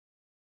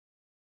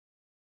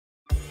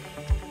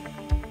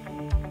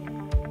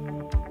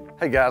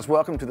Hey guys,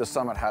 welcome to the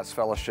Summit Heights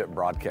Fellowship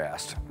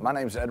broadcast. My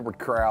name's Edward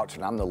Crouch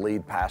and I'm the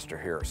lead pastor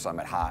here at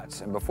Summit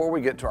Heights. And before we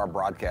get to our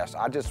broadcast,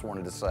 I just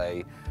wanted to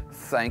say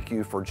thank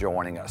you for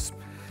joining us.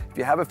 If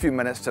you have a few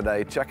minutes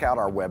today, check out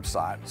our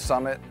website,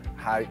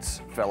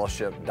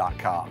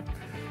 summitheightsfellowship.com,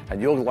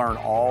 and you'll learn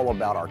all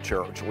about our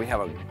church. We have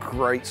a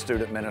great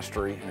student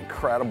ministry, an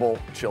incredible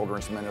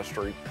children's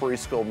ministry,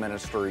 preschool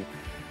ministry,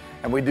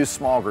 and we do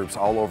small groups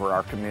all over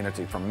our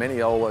community, from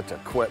Mineola to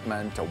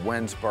Quitman to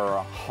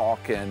Winsboro,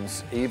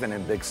 Hawkins, even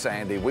in Big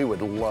Sandy. We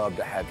would love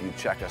to have you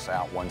check us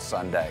out one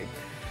Sunday.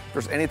 If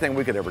there's anything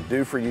we could ever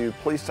do for you,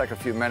 please take a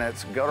few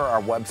minutes, go to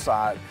our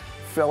website,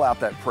 fill out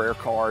that prayer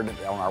card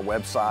on our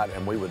website,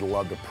 and we would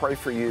love to pray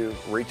for you,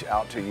 reach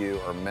out to you,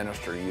 or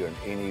minister to you in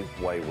any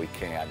way we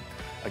can.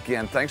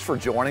 Again, thanks for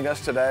joining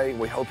us today.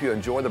 We hope you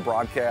enjoy the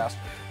broadcast.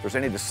 If there's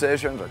any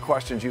decisions or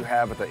questions you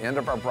have at the end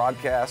of our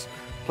broadcast,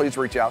 please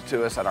reach out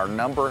to us at our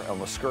number on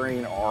the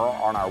screen or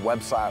on our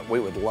website. We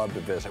would love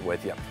to visit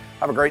with you.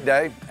 Have a great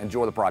day.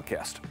 Enjoy the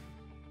broadcast.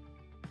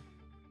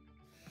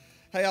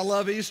 Hey, I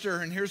love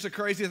Easter, and here's the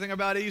crazy thing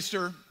about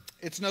Easter.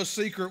 It's no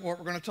secret what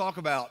we're going to talk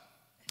about.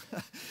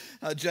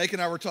 Jake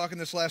and I were talking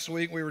this last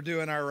week. We were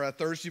doing our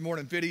Thursday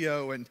morning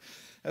video, and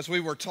as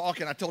we were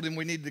talking, I told him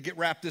we needed to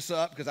wrap this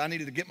up because I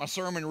needed to get my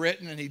sermon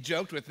written, and he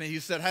joked with me. He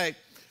said, hey,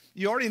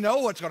 you already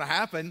know what's going to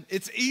happen.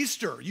 It's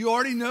Easter. You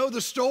already know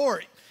the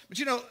story. But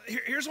you know,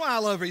 here's why I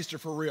love Easter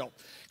for real.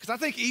 Because I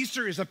think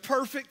Easter is a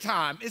perfect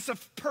time. It's a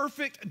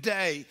perfect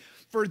day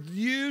for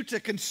you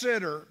to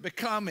consider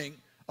becoming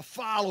a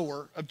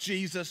follower of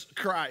Jesus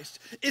Christ.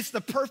 It's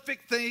the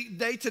perfect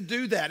day to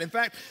do that. In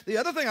fact, the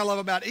other thing I love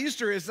about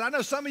Easter is I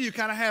know some of you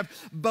kind of have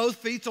both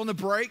feet on the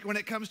brake when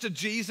it comes to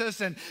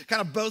Jesus and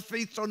kind of both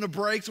feet on the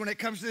brakes when it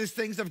comes to these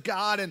things of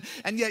God. And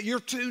yet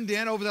you're tuned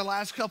in over the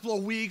last couple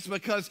of weeks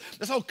because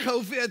this whole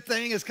COVID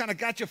thing has kind of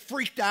got you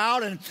freaked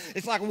out. And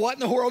it's like, what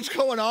in the world's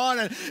going on?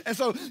 And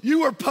so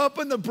you were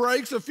pumping the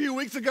brakes a few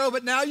weeks ago,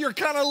 but now you're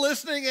kind of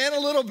listening in a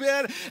little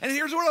bit. And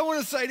here's what I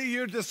want to say to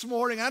you this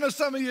morning. I know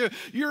some of you,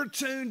 you're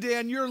tuned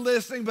in, you're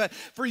listening, but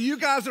for you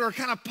guys that are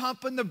kind of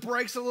pumping the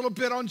brakes a little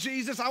bit on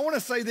Jesus, I want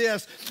to say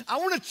this. I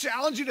want to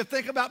challenge you to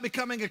think about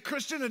becoming a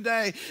Christian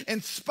today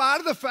in spite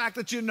of the fact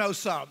that you know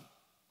some.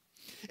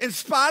 In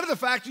spite of the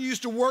fact you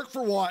used to work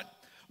for one.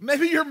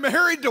 Maybe you're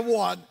married to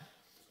one.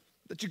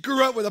 That you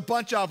grew up with a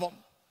bunch of them.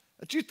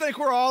 That you think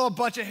we're all a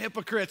bunch of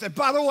hypocrites. And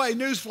by the way,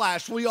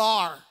 newsflash, we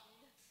are.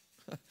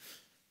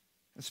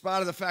 In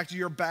spite of the fact of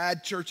your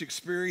bad church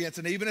experience,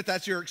 and even if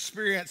that's your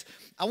experience,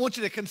 I want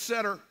you to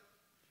consider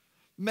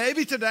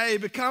maybe today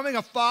becoming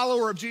a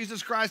follower of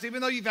Jesus Christ,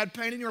 even though you've had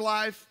pain in your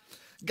life,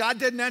 God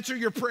didn't answer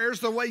your prayers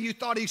the way you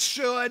thought he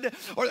should,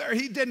 or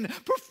he didn't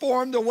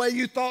perform the way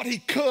you thought he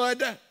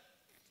could.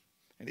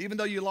 And even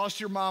though you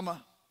lost your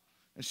mama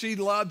and she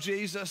loved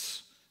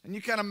Jesus, and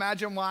you can't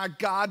imagine why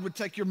God would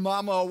take your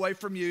mama away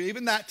from you,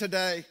 even that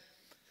today,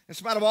 in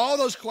spite of all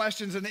those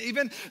questions and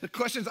even the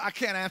questions I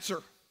can't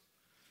answer,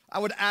 I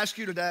would ask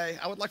you today,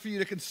 I would like for you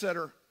to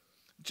consider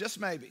just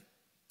maybe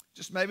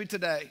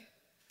today,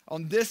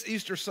 on this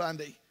Easter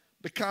Sunday,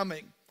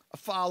 becoming a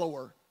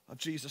follower of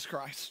Jesus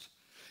Christ.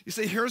 You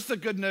see, here's the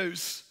good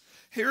news.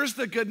 Here's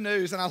the good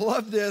news, and I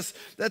love this,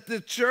 that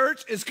the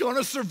church is going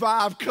to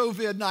survive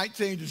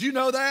COVID-19. Did you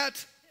know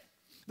that?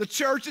 The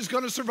church is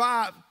going to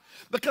survive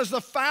because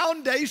the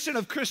foundation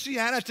of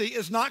Christianity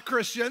is not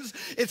Christians.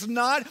 It's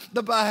not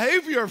the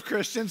behavior of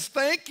Christians.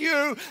 Thank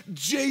you,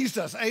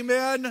 Jesus.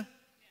 Amen.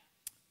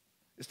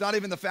 It's not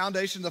even the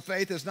foundation of the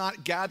faith is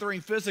not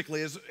gathering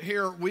physically. As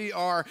here we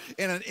are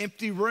in an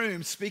empty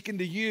room speaking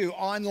to you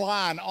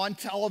online, on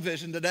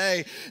television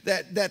today,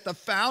 that the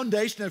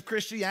foundation of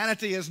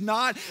Christianity is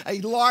not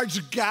a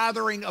large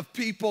gathering of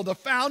people. The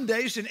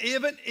foundation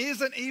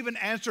isn't even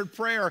answered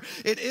prayer.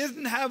 It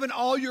isn't having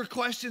all your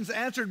questions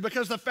answered,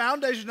 because the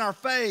foundation of our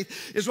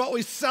faith is what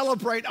we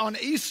celebrate on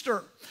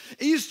Easter.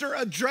 Easter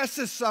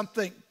addresses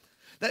something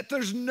that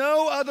there's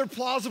no other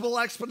plausible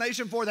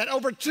explanation for, that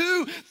over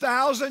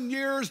 2,000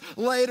 years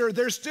later,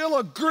 there's still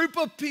a group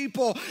of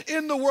people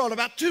in the world,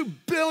 about 2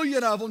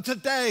 billion of them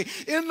today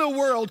in the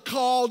world,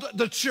 called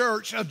the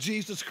Church of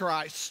Jesus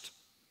Christ.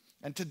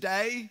 And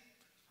today,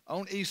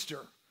 on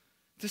Easter,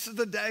 this is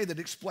the day that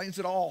explains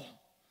it all.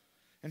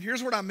 And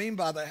here's what I mean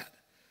by that.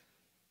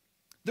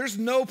 There's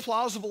no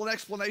plausible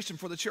explanation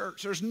for the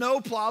church. There's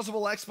no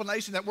plausible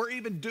explanation that we're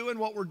even doing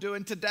what we're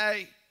doing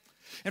today.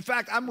 In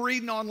fact, I'm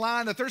reading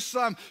online that there's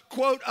some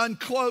quote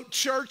unquote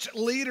church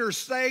leaders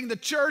saying the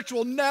church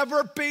will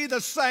never be the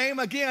same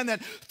again,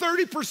 that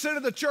 30%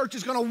 of the church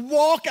is going to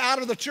walk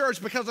out of the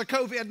church because of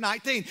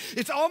COVID-19.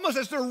 It's almost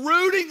as they're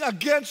rooting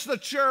against the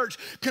church.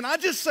 Can I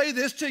just say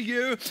this to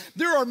you?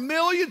 There are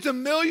millions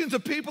and millions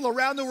of people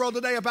around the world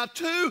today, about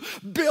 2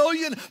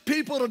 billion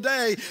people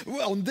today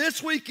on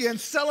this weekend,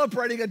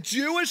 celebrating a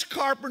Jewish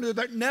carpenter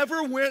that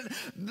never went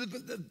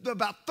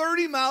about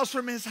 30 miles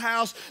from his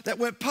house, that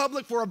went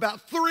public for about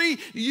about 3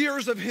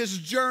 years of his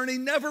journey,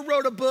 never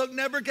wrote a book,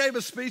 never gave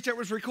a speech that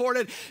was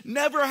recorded,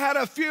 never had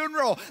a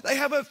funeral. They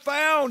haven't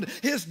found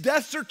his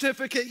death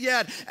certificate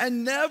yet.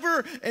 And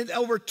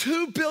over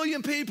 2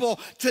 billion people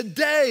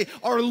today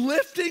are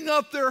lifting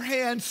up their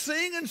hands,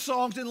 singing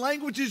songs in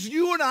languages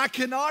you and I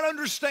cannot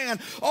understand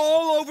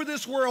all over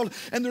this world.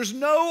 And there's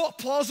no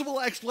plausible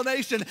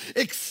explanation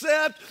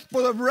except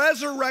for the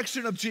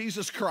resurrection of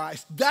Jesus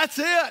Christ. That's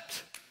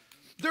it.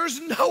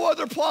 There's no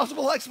other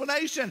plausible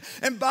explanation.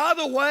 And by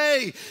the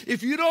way,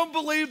 if you don't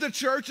believe the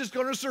church is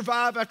going to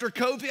survive after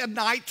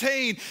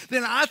COVID-19,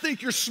 then I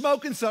think you're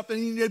smoking something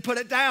and you need to put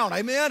it down.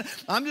 Amen?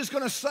 I'm just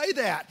going to say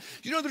that.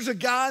 You know, there's a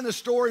guy in the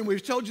story, and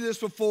we've told you this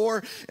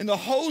before, in the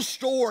whole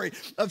story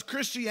of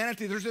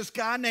Christianity, there's this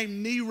guy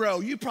named Nero.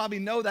 You probably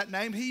know that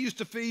name. He used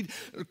to feed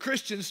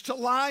Christians to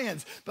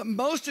lions. But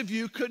most of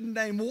you couldn't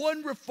name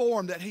one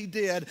reform that he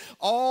did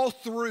all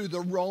through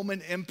the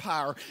Roman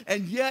Empire.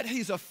 And yet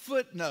he's a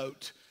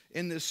footnote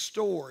in this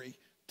story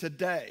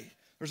today.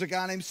 There's a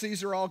guy named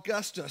Caesar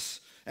Augustus,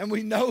 and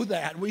we know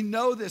that. We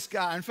know this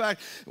guy. In fact,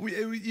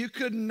 you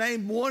couldn't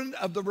name one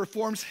of the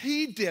reforms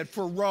he did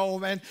for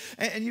Rome, and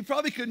you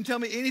probably couldn't tell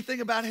me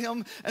anything about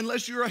him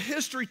unless you're a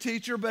history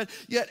teacher, but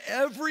yet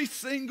every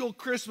single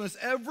Christmas,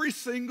 every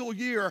single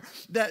year,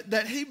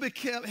 that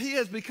he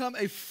has become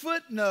a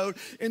footnote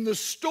in the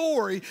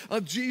story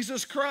of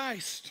Jesus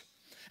Christ.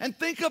 And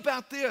think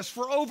about this,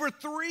 for over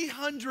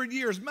 300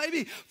 years,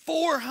 maybe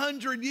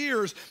 400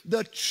 years,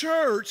 the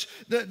church,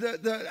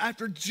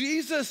 after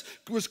Jesus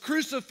was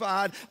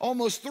crucified,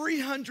 almost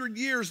 300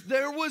 years,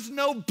 there was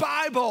no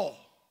Bible.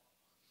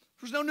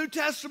 There was no New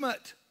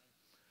Testament.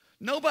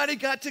 Nobody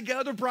got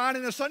together, Brian,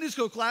 in a Sunday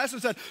school class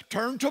and said,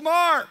 turn to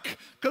Mark,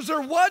 because there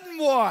wasn't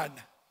one.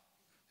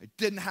 They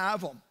didn't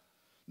have them.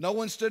 No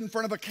one stood in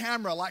front of a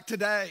camera like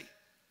today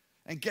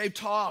and gave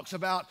talks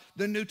about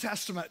the New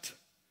Testament.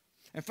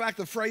 In fact,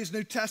 the phrase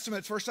New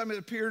Testament, first time it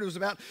appeared, it was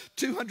about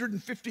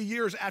 250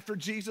 years after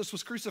Jesus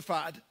was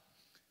crucified.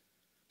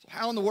 So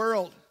how in the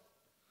world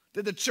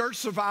did the church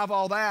survive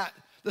all that?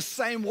 The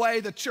same way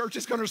the church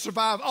is going to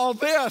survive all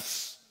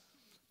this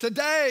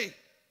today.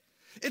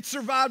 It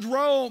survived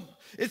Rome.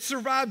 It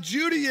survived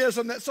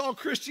Judaism that saw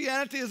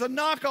Christianity as a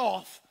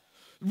knockoff.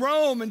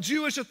 Rome and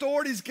Jewish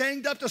authorities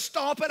ganged up to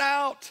stomp it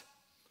out.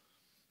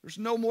 There's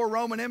no more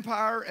Roman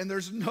Empire, and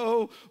there's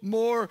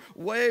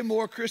way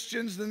more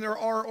Christians than there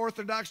are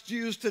Orthodox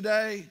Jews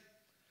today.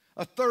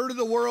 A third of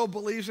the world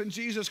believes in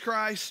Jesus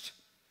Christ,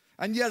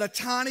 and yet a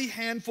tiny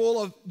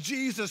handful of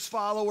Jesus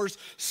followers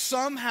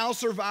somehow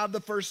survived the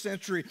first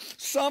century,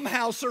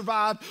 somehow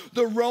survived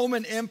the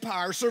Roman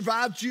Empire,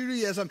 survived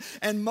Judaism,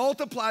 and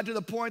multiplied to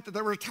the point that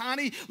there were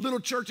tiny little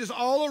churches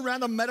all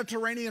around the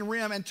Mediterranean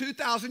rim. And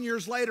 2,000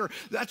 years later,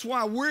 that's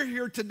why we're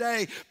here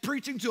today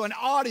preaching to an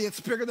audience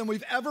bigger than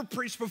we've ever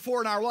preached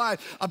before in our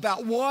life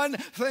about one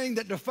thing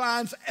that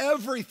defines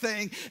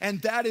everything,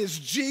 and that is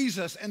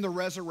Jesus and the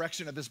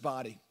resurrection of his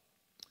body.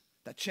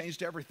 That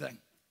changed everything.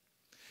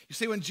 You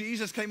see, when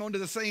Jesus came onto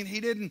the scene, he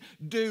didn't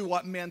do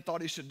what men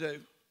thought he should do.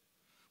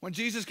 When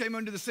Jesus came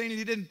onto the scene,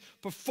 he didn't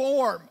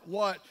perform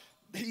what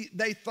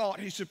they thought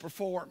he should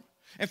perform.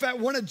 In fact,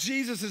 one of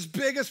Jesus'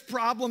 biggest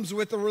problems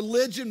with the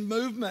religion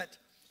movement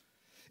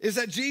is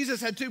that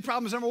Jesus had two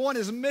problems. Number one,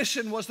 his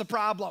mission was the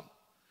problem.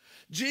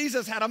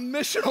 Jesus had a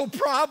missional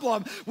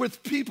problem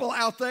with people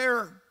out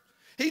there.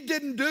 He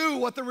didn't do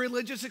what the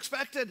religious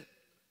expected.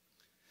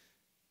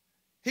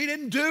 He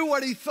didn't do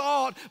what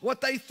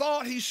they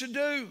thought he should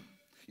do.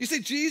 You see,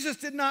 Jesus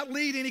did not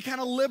lead any kind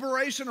of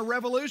liberation or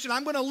revolution.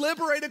 I'm going to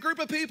liberate a group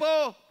of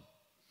people.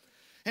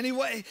 And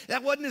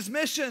that wasn't his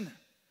mission.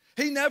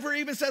 He never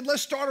even said,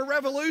 let's start a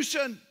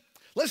revolution.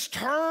 Let's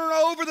turn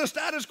over the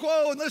status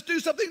quo and let's do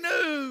something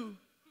new.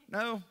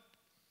 No.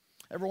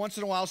 Every once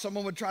in a while,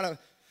 someone would try to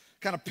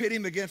kind of pit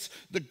him against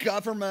the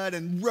government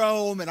and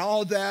Rome and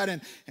all that.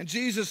 And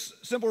Jesus'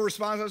 simple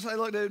response was, say,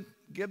 look, dude,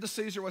 give to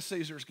Caesar what's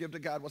Caesar's, give to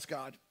God what's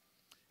God.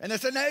 And they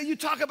said, no, you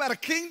talk about a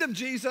kingdom,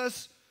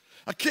 Jesus.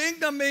 A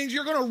kingdom means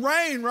you're going to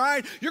reign,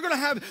 right? You're going to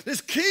have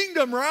this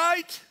kingdom,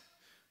 right?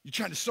 You're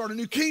trying to start a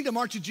new kingdom,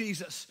 aren't you,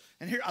 Jesus?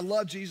 And here, I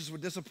love Jesus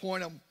would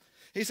disappoint him.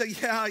 He said,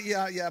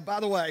 yeah. By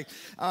the way,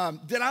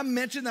 did I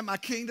mention that my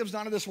kingdom's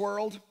not of this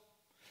world?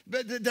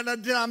 But did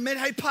I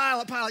mention, hey,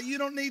 Pilate, you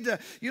don't need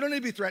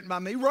to be threatened by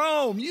me.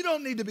 Rome, you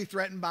don't need to be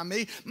threatened by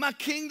me. My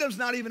kingdom's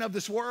not even of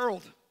this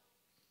world.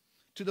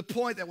 To the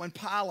point that when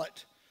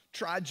Pilate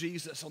tried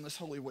Jesus on this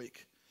Holy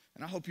Week,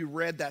 and I hope you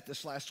read that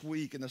this last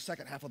week in the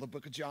second half of the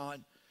book of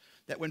John,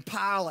 that when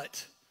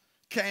Pilate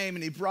came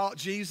and he brought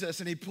Jesus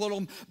and he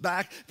brought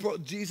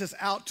Jesus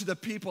out to the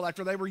people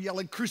after they were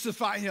yelling,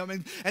 crucify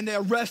him, and they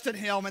arrested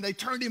him and they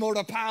turned him over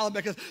to Pilate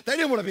because they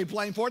didn't want to be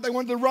blamed for it. They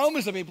wanted the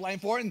Romans to be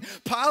blamed for it. And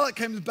Pilate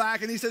comes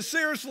back and he says,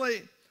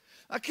 seriously,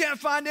 I can't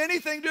find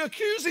anything to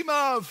accuse him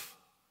of.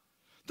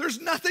 There's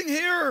nothing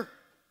here.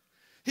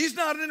 He's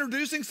not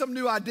introducing some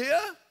new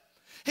idea.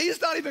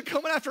 He's not even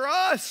coming after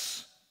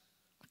us.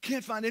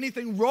 Can't find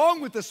anything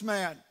wrong with this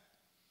man.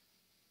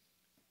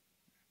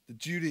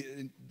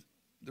 The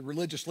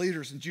religious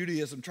leaders in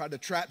Judaism tried to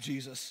trap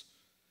Jesus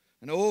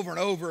And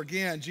over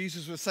again,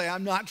 Jesus would say,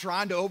 I'm not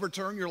trying to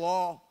overturn your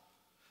law.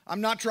 I'm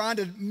not trying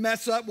to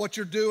mess up what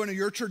you're doing or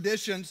your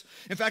traditions.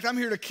 In fact, I'm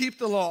here to keep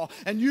the law,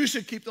 and you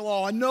should keep the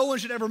law, and no one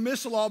should ever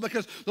miss the law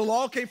because the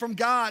law came from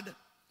God.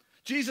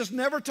 Jesus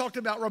never talked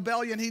about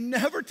rebellion. He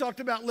never talked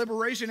about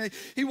liberation.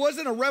 He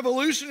wasn't a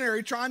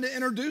revolutionary trying to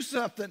introduce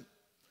something.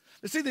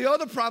 You see, the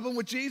other problem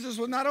with Jesus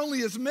was not only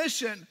his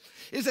mission,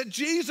 is that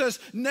Jesus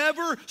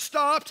never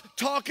stopped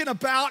talking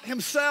about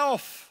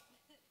himself.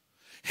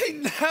 He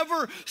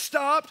never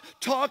stopped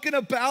talking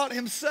about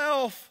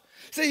himself.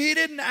 See, he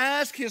didn't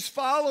ask his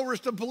followers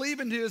to believe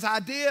into his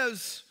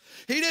ideas.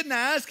 He didn't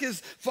ask his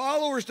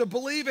followers to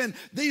believe in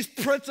these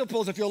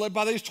principles. If you'll live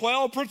by these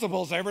 12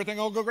 principles, everything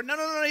will go great.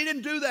 No, he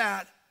didn't do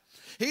that.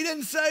 He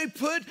didn't say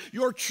put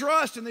your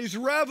trust in these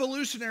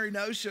revolutionary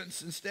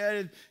notions.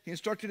 Instead, he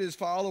instructed his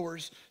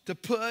followers to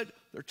put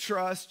their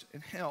trust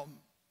in him.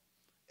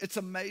 It's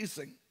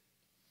amazing.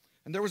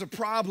 And there was a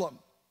problem.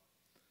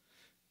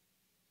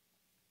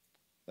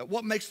 That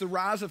what makes the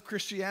rise of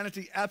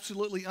Christianity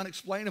absolutely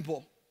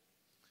unexplainable,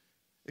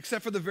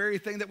 except for the very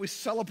thing that we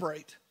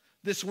celebrate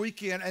this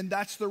weekend, and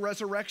that's the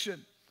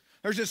resurrection.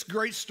 There's this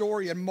great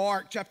story in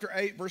Mark chapter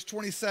 8, verse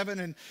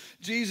 27, and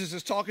Jesus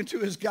is talking to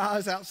his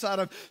guys outside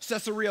of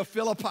Caesarea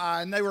Philippi,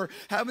 and they were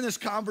having this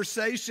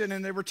conversation,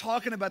 and they were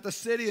talking about the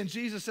city, and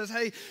Jesus says,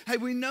 hey,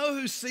 we know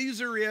who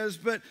Caesar is,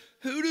 but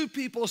who do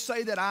people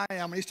say that I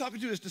am? And he's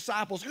talking to his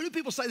disciples. Who do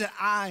people say that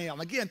I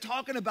am? Again,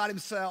 talking about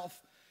himself.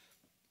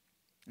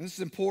 And this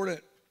is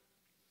important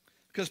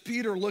because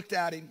Peter looked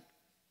at him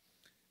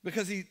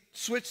because he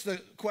switched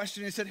the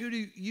question. He said, who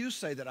do you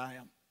say that I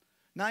am?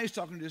 Now he's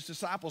talking to his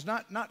disciples.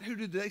 Not who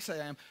do they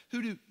say I am.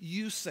 Who do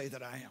you say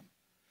that I am?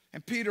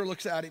 And Peter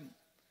looks at him.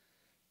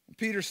 And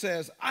Peter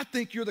says, I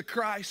think you're the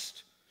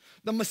Christ,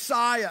 the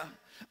Messiah.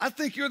 I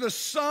think you're the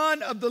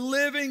Son of the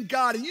living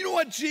God. And you know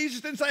what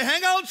Jesus didn't say?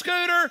 Hang on,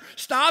 Scooter.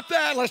 Stop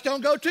that. Let's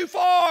don't go too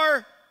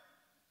far.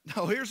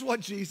 No, here's what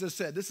Jesus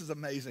said. This is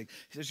amazing.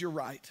 He says, you're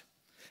right.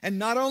 And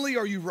not only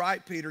are you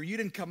right, Peter, you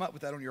didn't come up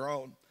with that on your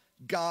own.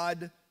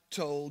 God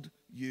told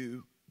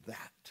you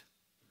that.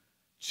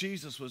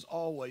 Jesus was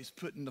always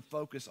putting the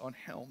focus on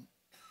him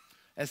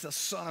as the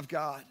Son of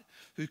God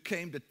who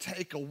came to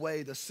take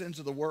away the sins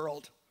of the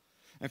world.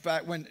 In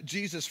fact, when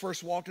Jesus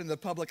first walked into the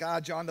public eye,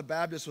 John the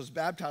Baptist was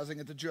baptizing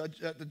at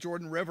the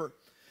Jordan River.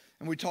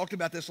 And we talked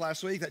about this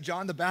last week, that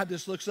John the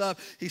Baptist looks up,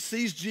 he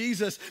sees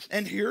Jesus,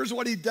 and here's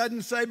what he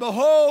doesn't say.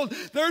 Behold,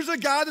 there's a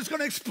guy that's going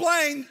to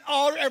explain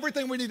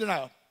everything we need to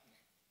know.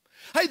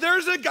 Hey,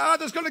 there's a God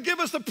that's going to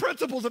give us the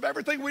principles of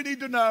everything we need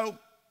to know.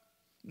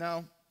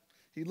 No,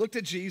 he looked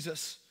at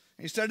Jesus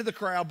and he said to the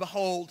crowd,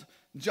 behold,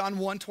 John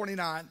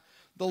 1:29,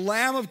 the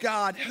Lamb of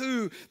God,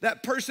 who,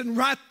 that person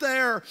right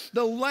there,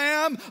 the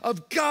Lamb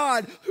of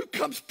God who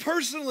comes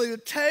personally to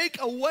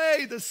take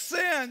away the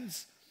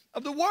sins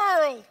of the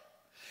world.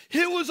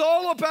 It was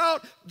all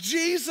about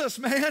Jesus,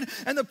 man.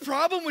 And the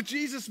problem with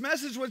Jesus'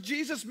 message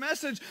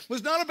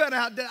was not about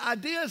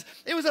ideas,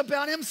 it was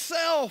about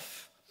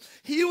himself.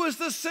 He was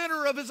the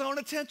center of his own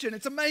attention.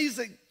 It's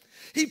amazing.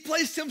 He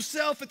placed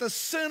himself at the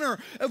center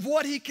of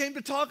what he came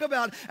to talk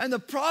about. And the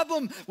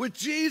problem with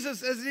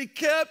Jesus is he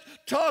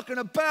kept talking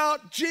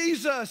about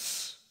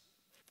Jesus.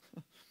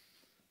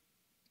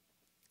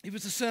 He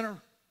was the center.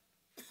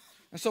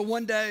 And so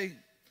one day,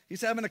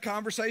 he's having a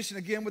conversation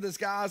again with his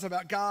guys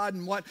about God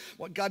and what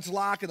God's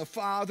like and the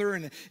Father,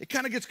 and it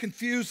kind of gets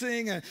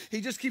confusing, and he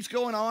just keeps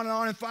going on and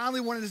on, and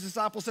finally one of his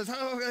disciples says,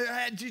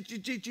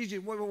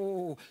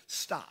 whoa,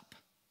 stop.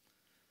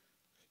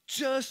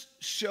 Just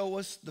show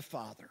us the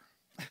Father.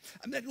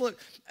 I mean, look,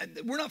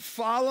 we're not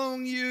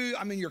following you.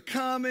 I mean, you're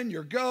coming,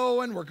 you're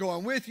going, we're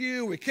going with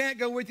you. We can't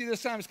go with you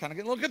this time. It's kind of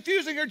getting a little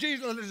confusing here,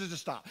 Jesus. Let's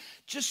just stop.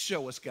 Just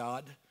show us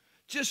God.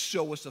 Just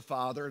show us the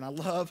Father. And I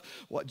love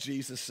what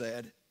Jesus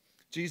said.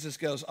 Jesus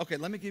goes, okay,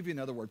 let me give you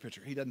another word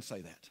picture. He doesn't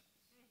say that.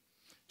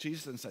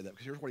 Jesus doesn't say that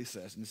because here's what he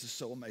says, and this is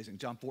so amazing.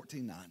 John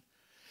 14:9.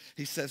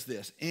 He says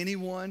this,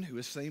 anyone who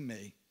has seen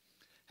me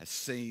has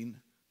seen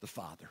the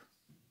Father.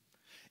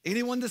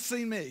 Anyone that's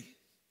seen me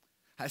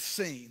has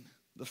seen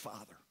the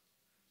Father.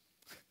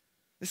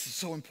 This is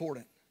so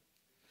important,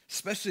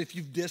 especially if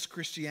you've dissed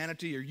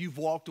Christianity or you've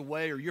walked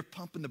away or you're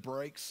pumping the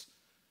brakes.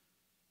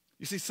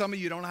 You see, some of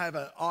you don't have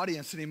an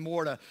audience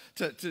anymore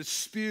to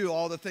spew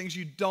all the things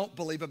you don't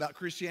believe about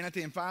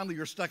Christianity, and finally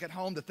you're stuck at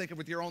home to think of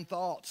with your own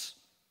thoughts.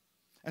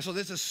 And so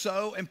this is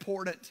so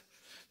important.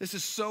 This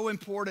is so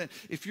important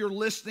if you're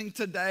listening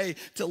today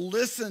to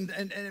listen,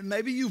 and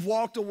maybe you've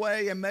walked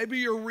away and maybe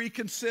you're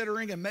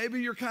reconsidering and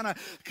maybe you're kind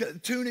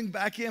of tuning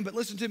back in, but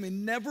listen to me,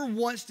 never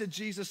once did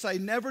Jesus say,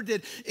 never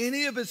did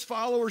any of his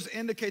followers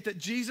indicate that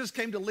Jesus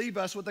came to leave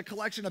us with a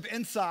collection of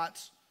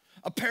insights,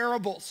 of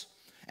parables,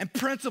 and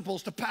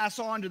principles to pass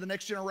on to the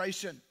next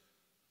generation.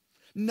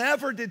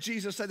 Never did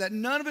Jesus say that.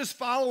 None of his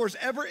followers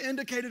ever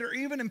indicated or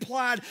even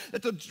implied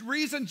that the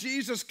reason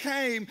Jesus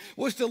came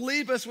was to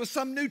leave us with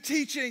some new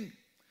teaching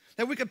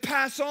that we could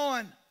pass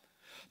on.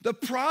 The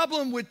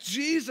problem with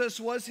Jesus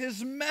was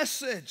his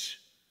message.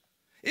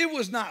 It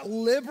was not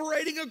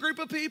liberating a group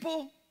of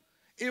people.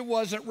 It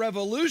wasn't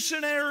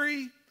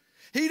revolutionary.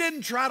 He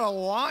didn't try to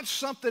launch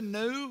something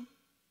new.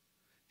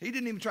 He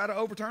didn't even try to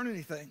overturn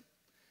anything.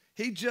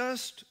 He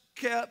just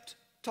kept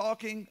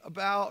talking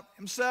about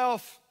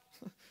himself.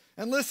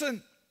 And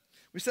listen,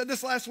 we said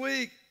this last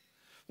week.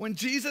 When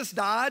Jesus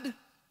died,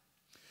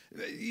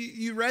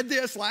 you read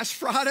this last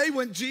Friday,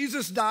 when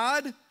Jesus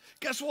died,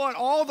 guess what?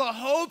 All the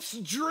hopes,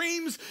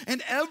 dreams,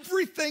 and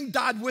everything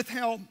died with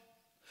him.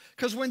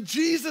 Because when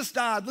Jesus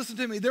died, listen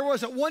to me, there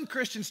wasn't one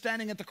Christian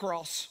standing at the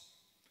cross.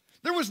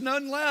 There was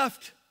none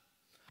left.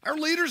 Our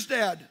leader's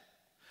dead.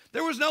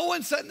 There was no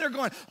one sitting there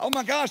going, oh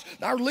my gosh,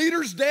 our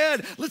leader's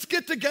dead. Let's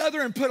get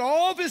together and put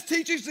all of his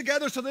teachings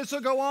together so this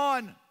will go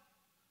on.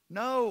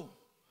 No,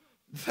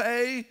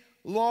 they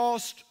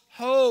lost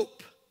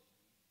hope.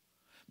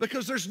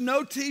 Because there's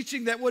no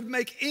teaching that would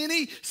make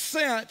any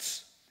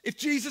sense if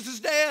Jesus is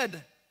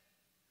dead.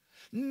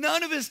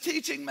 None of his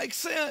teaching makes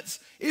sense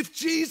if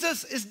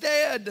Jesus is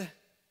dead.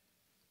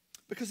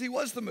 Because he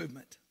was the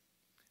movement.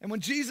 And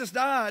when Jesus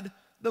died,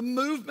 the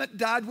movement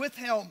died with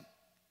him.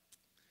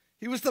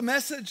 He was the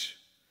message.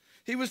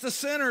 He was the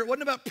center. It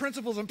wasn't about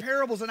principles and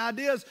parables and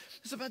ideas.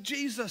 It's about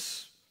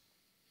Jesus.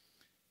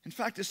 In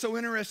fact, it's so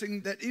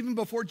interesting that even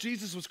before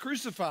Jesus was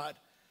crucified,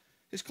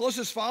 his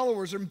closest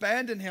followers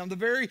abandoned him. The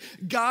very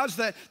guys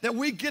that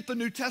we get the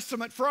New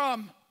Testament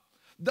from,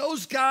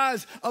 those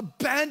guys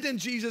abandoned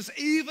Jesus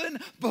even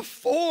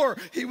before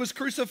he was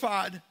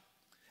crucified.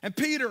 And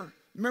Peter,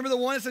 remember the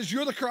one that says,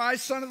 you're the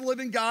Christ, Son of the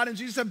living God? And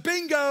Jesus said,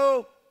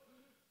 bingo,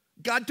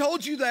 God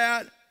told you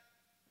that.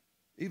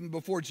 Even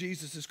before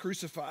Jesus is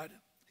crucified,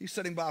 he's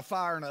sitting by a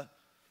fire,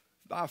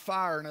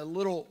 and a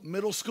little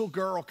middle school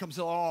girl comes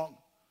along,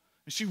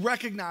 and she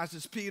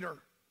recognizes Peter.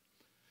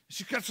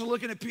 She keeps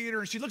looking at Peter,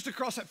 and she looks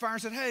across that fire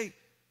and said, hey,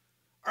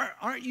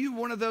 aren't you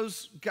one of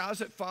those guys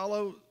that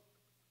follow?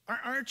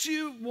 Aren't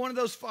you one of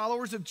those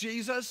followers of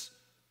Jesus?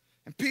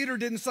 And Peter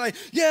didn't say,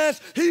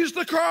 yes, he's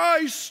the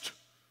Christ.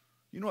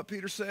 You know what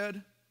Peter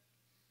said?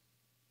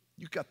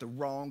 You got the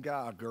wrong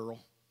guy, girl.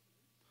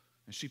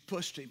 And she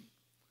pushed him.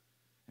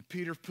 And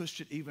Peter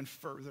pushed it even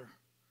further.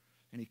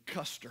 And he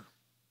cussed her.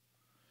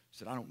 He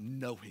said, I don't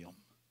know him.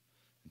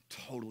 And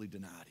totally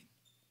denied him.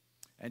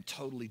 And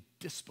totally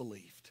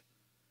disbelieved.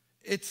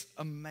 It's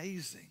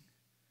amazing.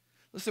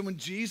 Listen, when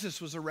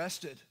Jesus was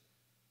arrested,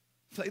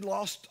 they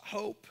lost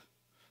hope.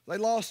 They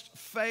lost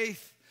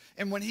faith.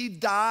 And when he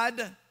died,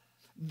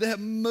 the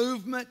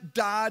movement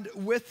died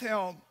with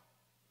him.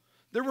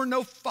 There were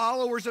no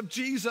followers of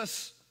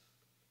Jesus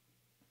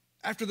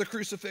after the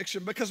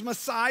crucifixion because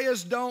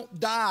messiahs don't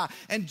die.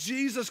 And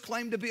Jesus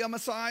claimed to be a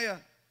messiah.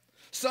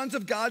 Sons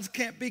of God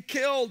can't be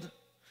killed.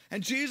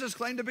 And Jesus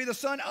claimed to be the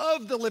Son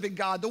of the living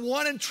God, the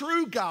one and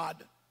true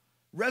God.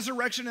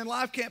 Resurrection and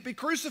life can't be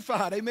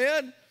crucified,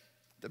 amen?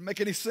 Doesn't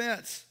make any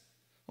sense.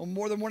 On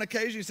more than one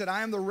occasion, he said,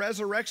 I am the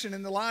resurrection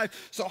and the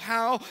life. So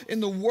how in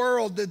the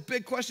world, the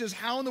big question is,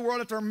 how in the world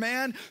after a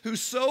man who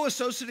so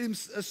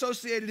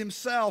associated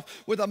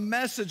himself with a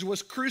message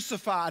was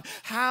crucified,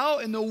 how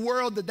in the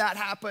world did that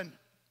happen?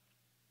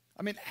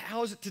 I mean,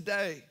 how is it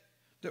today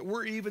that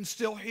we're even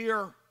still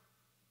here?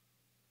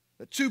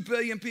 That 2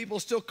 billion people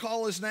still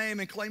call his name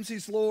and claims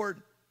he's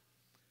Lord?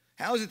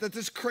 How is it that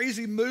this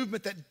crazy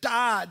movement that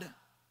died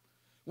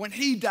when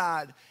he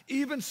died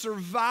even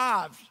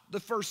survived the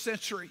first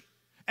century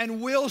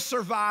and will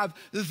survive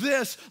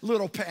this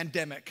little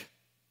pandemic?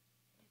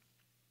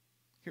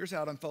 Here's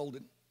how it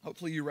unfolded.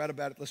 Hopefully you read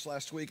about it this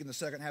last week in the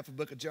second half of the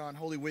book of John,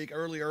 Holy Week,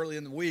 early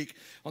in the week.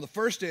 On the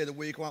first day of the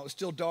week, while it was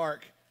still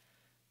dark,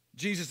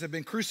 Jesus had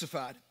been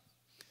crucified.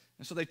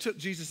 And so they took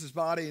Jesus'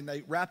 body and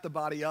they wrapped the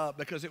body up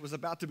because it was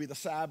about to be the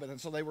Sabbath,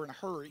 and so they were in a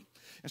hurry.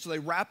 And so they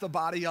wrapped the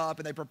body up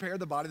and they prepared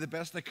the body the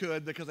best they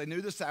could because they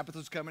knew the Sabbath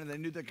was coming and they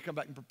knew they could come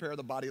back and prepare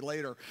the body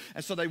later.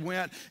 And so they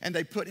went and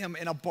they put him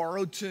in a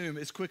borrowed tomb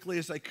as quickly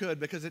as they could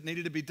because it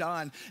needed to be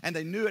done. And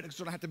they knew it was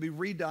going to have to be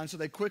redone, so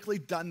they quickly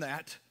done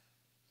that.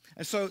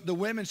 And so the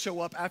women show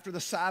up after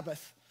the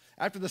Sabbath.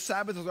 After the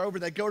Sabbath is over,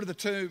 they go to the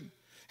tomb.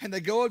 And they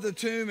go up to the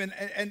tomb,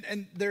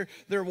 and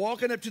they're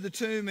walking up to the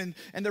tomb, and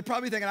they're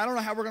probably thinking, I don't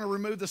know how we're going to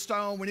remove the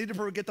stone. We need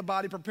to get the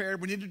body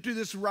prepared. We need to do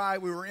this right.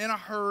 We were in a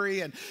hurry,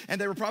 and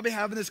they were probably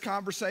having this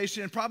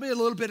conversation, probably a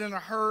little bit in a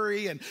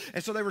hurry, and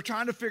so they were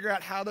trying to figure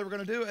out how they were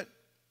going to do it.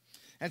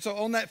 And so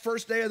on that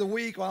first day of the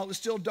week, while it was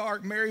still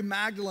dark, Mary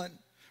Magdalene,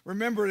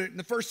 remember, in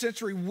the first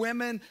century,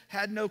 women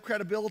had no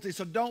credibility.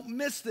 So don't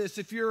miss this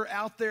if you're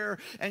out there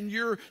and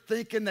you're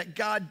thinking that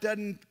God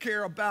doesn't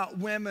care about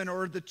women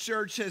or the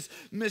church has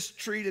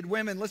mistreated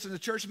women. Listen, the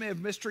church may have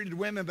mistreated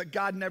women, but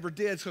God never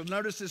did. So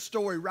notice this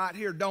story right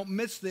here. Don't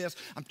miss this.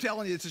 I'm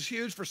telling you, this is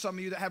huge for some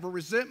of you that have a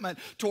resentment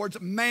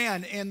towards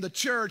man in the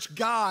church.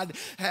 God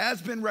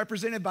has been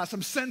represented by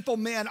some sinful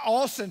men.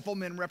 All sinful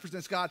men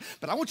represents God.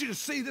 But I want you to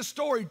see this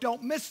story.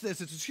 Don't miss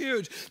this. It's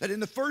huge that in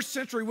the first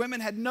century,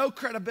 women had no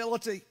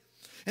credibility.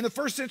 In the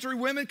first century,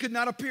 women could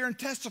not appear and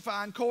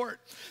testify in court.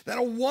 That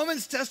a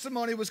woman's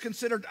testimony was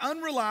considered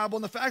unreliable,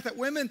 and the fact that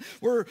women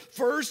were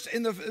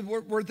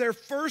there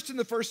first in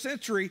the first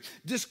century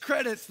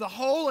discredits the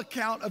whole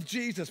account of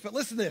Jesus. But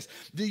listen to this.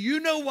 Do you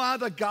know why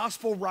the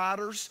gospel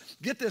writers,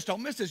 get this,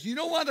 don't miss this, you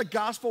know why the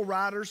gospel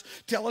writers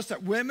tell us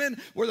that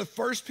women were the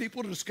first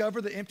people to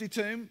discover the empty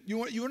tomb? You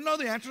want to know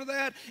the answer to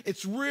that?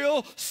 It's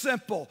real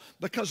simple.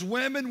 Because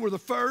women were the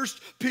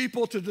first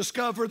people to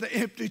discover the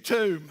empty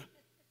tomb.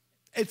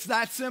 It's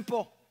that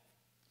simple.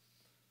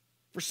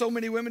 For so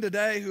many women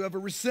today who have a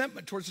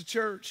resentment towards the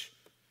church,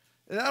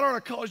 that ought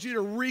to cause you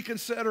to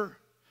reconsider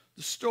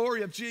the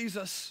story of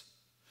Jesus.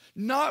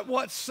 Not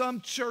what some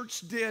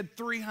church did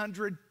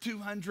 300,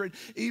 200,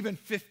 even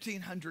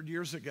 1,500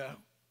 years ago,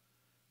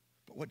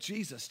 but what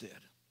Jesus did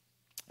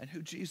and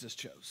who Jesus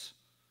chose.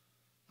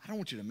 I don't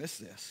want you to miss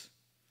this,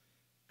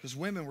 because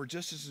women were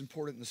just as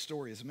important in the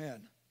story as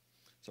men.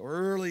 So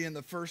early in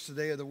the first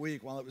day of the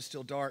week, while it was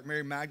still dark,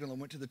 Mary Magdalene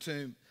went to the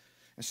tomb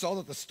and saw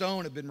that the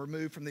stone had been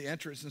removed from the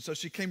entrance. And so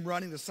she came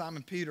running to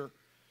Simon Peter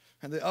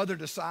and the other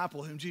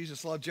disciple whom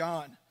Jesus loved,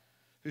 John,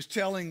 who's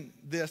telling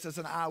this as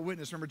an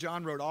eyewitness. Remember,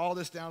 John wrote all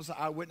this down as an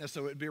eyewitness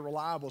so it would be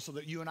reliable, so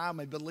that you and I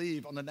may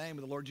believe on the name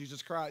of the Lord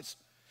Jesus Christ.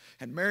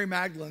 And Mary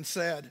Magdalene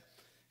said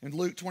in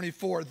Luke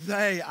 24,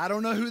 I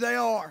don't know who they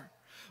are,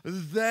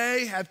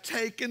 they have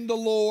taken the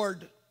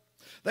Lord.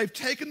 They've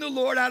taken the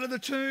Lord out of the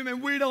tomb,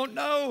 and we don't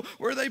know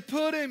where they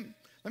put him.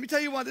 Let me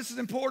tell you why this is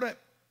important.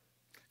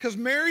 Because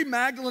Mary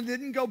Magdalene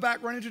didn't go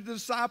back running to the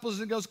disciples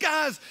and goes,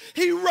 guys,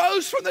 he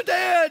rose from the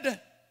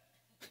dead.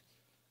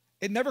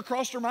 It never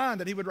crossed her mind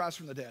that he would rise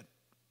from the dead.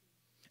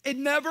 It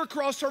never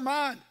crossed her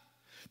mind.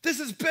 This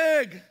is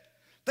big.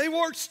 They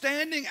weren't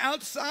standing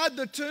outside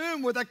the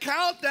tomb with a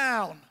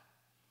countdown.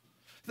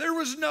 There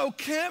was no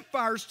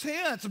campfires,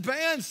 tents,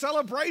 bands,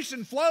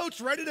 celebration, floats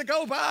ready to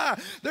go by.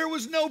 There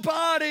was no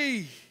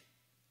body.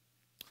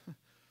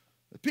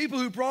 The people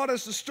who brought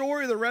us the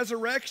story of the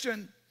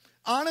resurrection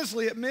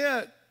honestly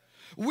admit,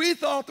 we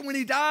thought that when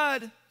he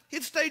died,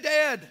 he'd stay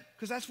dead,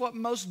 because that's what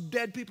most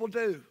dead people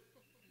do,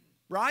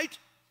 right?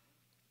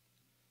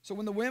 So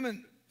when the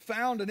women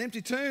found an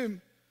empty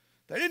tomb,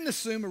 they didn't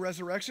assume a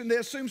resurrection. They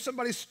assumed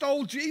somebody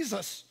stole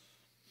Jesus.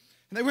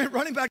 And they went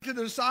running back to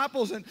the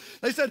disciples, and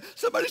they said,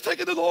 somebody's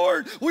taken the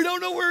Lord. We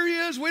don't know where he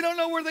is. We don't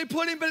know where they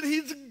put him, but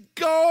he's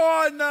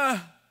gone.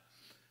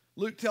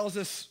 Luke tells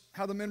us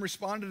how the men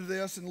responded to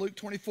this in Luke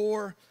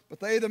 24.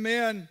 But they, the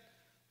men,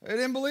 they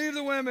didn't believe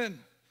the women,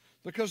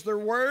 because their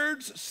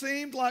words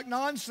seemed like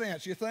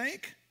nonsense, you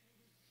think?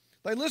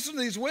 They listened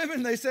to these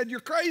women, they said, you're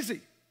crazy.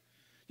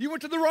 You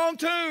went to the wrong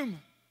tomb.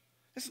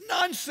 It's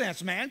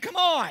nonsense, man, come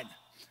on.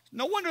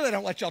 No wonder they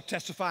don't let y'all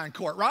testify in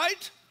court,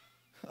 right?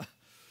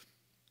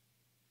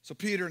 So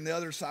Peter and the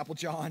other disciple,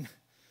 John,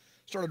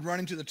 started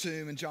running to the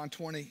tomb in John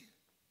 20.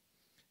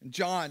 And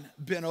John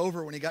bent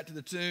over when he got to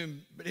the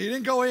tomb, but he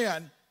didn't go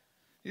in.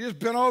 He just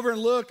bent over and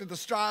looked at the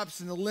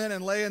stripes and the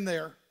linen laying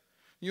there.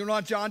 You know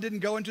why John didn't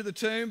go into the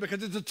tomb?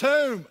 Because it's a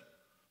tomb,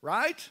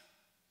 right?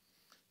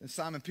 And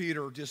Simon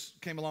Peter just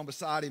came along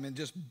beside him and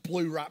just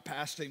blew right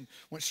past him,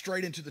 went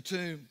straight into the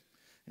tomb.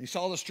 And he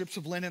saw the strips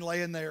of linen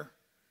laying there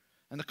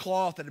and the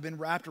cloth that had been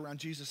wrapped around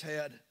Jesus'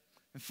 head.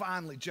 And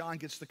finally, John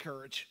gets the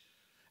courage.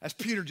 As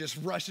Peter just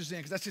rushes in,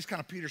 because that's just kind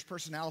of Peter's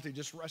personality,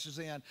 just rushes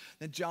in.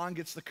 Then John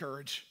gets the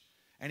courage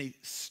and he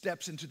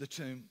steps into the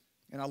tomb.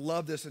 And I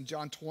love this in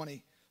John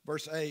 20,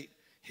 verse 8.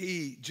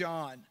 He,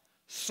 John,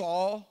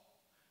 saw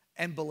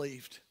and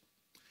believed.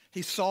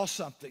 He saw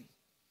something.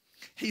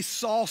 He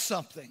saw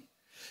something.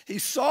 He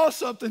saw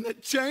something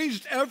that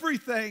changed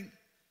everything.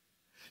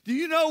 Do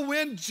you know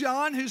when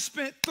John, who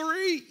spent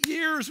 3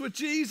 years with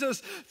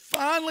Jesus,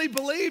 finally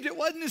believed? It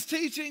wasn't his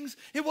teachings,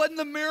 it wasn't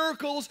the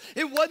miracles,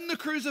 it wasn't the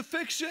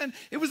crucifixion,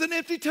 it was an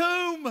empty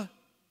tomb.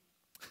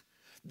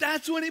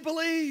 That's when he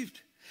believed.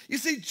 You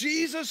see,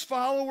 Jesus'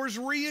 followers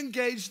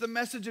re-engaged the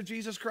message of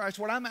Jesus Christ.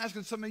 What I'm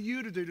asking some of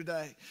you to do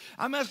today,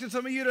 I'm asking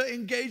some of you to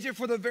engage it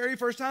for the very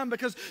first time,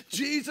 because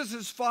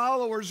Jesus'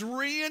 followers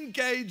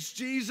re-engaged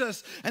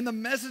Jesus and the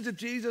message of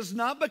Jesus,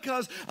 not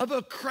because of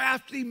a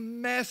crafty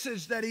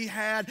message that he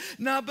had,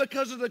 not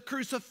because of the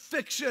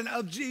crucifixion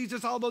of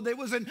Jesus, although it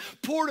was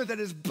important that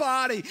his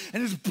body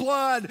and his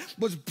blood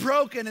was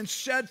broken and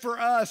shed for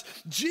us.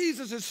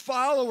 Jesus'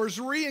 followers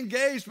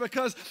re-engaged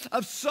because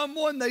of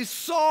someone they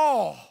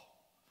saw.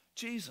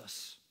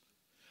 Jesus.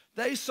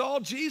 They saw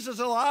Jesus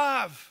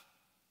alive.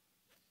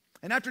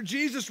 And after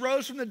Jesus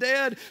rose from the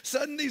dead,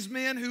 suddenly these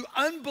men who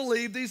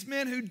unbelieved, these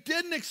men who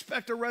didn't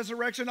expect a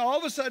resurrection, all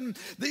of a sudden,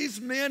 these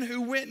men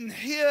who went and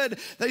hid,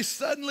 they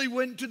suddenly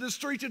went to the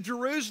streets of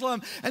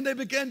Jerusalem and they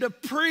began to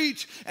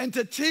preach and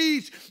to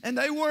teach. And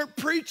they weren't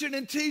preaching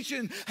and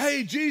teaching,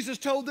 hey, Jesus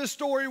told this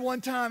story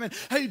one time, and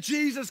hey,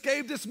 Jesus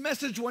gave this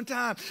message one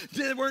time.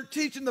 They weren't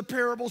teaching the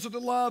parables of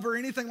the love or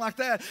anything like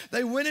that.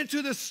 They went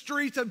into the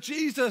streets of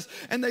Jesus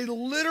and they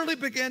literally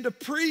began to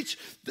preach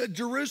to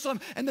Jerusalem,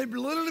 and they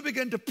literally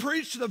began to preach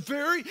preached to the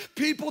very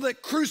people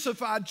that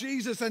crucified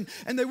Jesus. And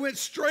they went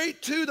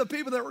straight to the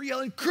people that were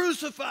yelling,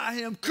 crucify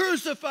him,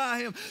 crucify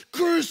him,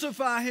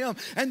 crucify him.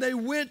 And they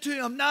went to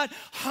him not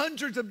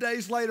hundreds of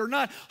days later,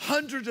 not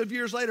hundreds of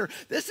years later.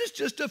 This is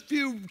just a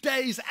few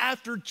days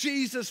after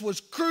Jesus was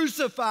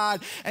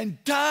crucified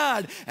and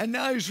died, and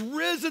now he's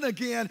risen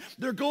again.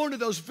 They're going to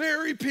those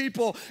very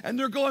people, and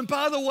they're going,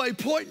 by the way,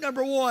 point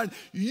number one,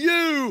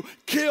 you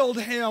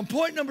killed him.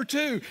 Point number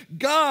two,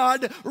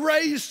 God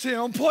raised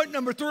him. Point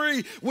number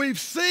three, we've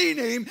seen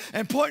him.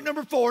 And point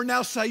number four,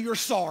 now say you're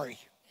sorry.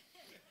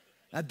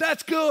 Now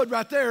that's good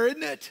right there,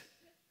 isn't it?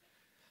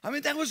 I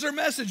mean, that was their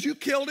message. You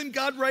killed him,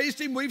 God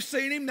raised him, we've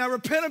seen him. Now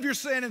repent of your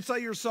sin and say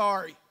you're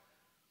sorry.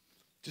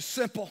 Just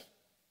simple.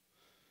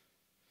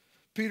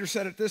 Peter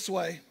said it this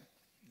way.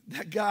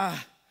 That guy,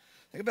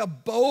 think about how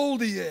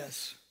bold he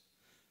is.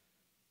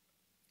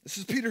 This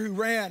is Peter who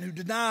ran, who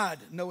denied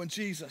knowing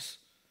Jesus.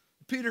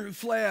 Peter who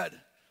fled.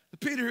 The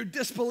Peter who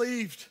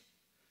disbelieved.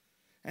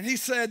 And he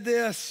said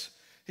this.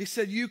 He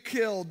said, you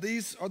killed.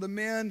 These are the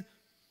men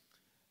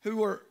who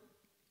were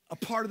a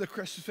part of the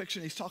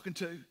crucifixion he's talking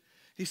to.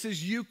 He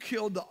says, you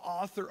killed the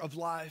author of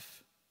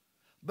life.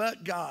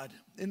 But God,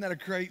 isn't that a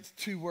great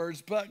two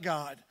words? But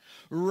God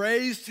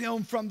raised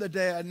him from the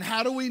dead. And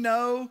how do we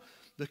know?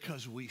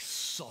 Because we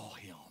saw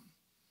him.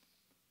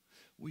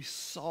 We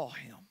saw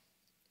him.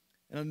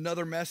 In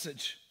another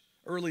message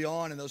early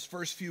on in those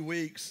first few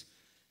weeks,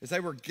 as they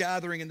were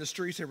gathering in the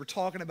streets, they were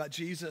talking about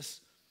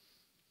Jesus,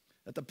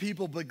 that the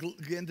people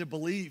began to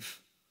believe.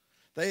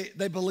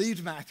 They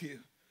believed Matthew.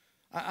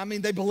 I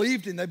mean, they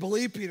believed him. They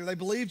believed Peter. They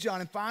believed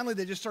John. And finally,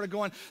 they just started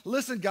going,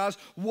 listen, guys,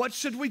 what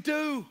should we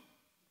do?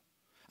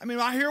 I mean,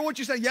 I hear what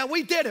you're saying. Yeah,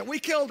 we did it. We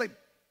killed him.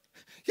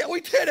 Yeah,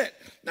 we did it.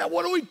 Now,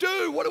 what do we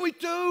do? What do we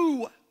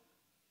do?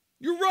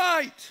 You're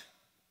right.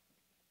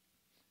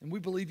 And we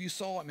believe you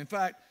saw him. In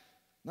fact,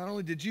 not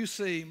only did you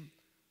see him,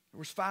 there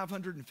was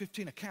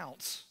 515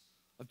 accounts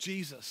of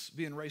Jesus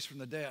being raised from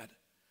the dead.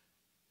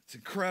 It's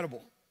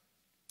incredible.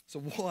 So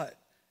what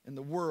in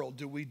the world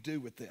do we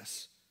do with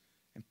this?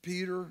 And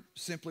Peter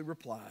simply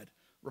replied,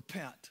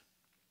 repent.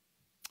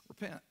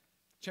 Repent.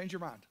 Change your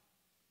mind.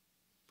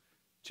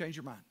 Change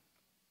your mind.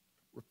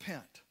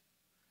 Repent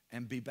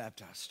and be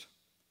baptized.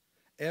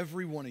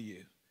 Every one of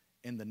you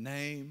in the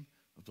name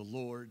of the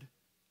Lord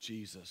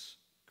Jesus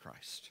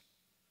Christ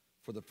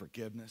for the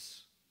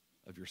forgiveness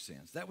of your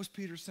sins. That was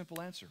Peter's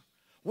simple answer.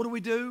 What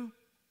do?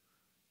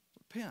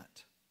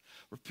 Repent.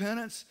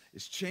 Repentance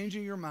is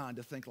changing your mind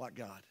to think like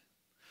God.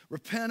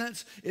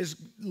 Repentance is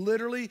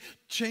literally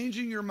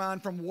changing your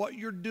mind from what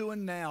you're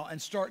doing now and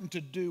starting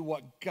to do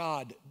what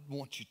God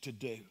wants you to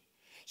do.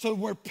 So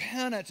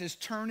repentance is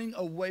turning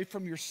away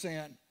from your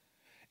sin.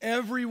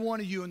 Every one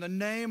of you in the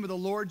name of the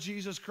Lord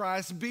Jesus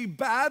Christ, be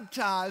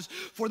baptized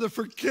for the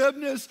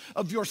forgiveness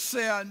of your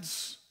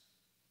sins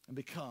and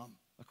become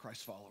a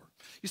Christ follower.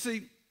 You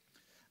see,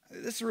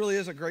 this really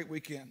is a great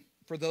weekend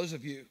for those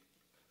of you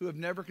who have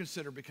never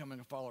considered becoming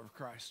a follower of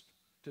Christ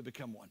to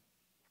become one.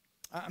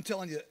 I'm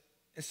telling you,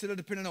 instead of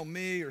depending on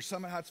me or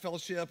Summit Heights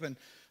Fellowship, and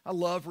I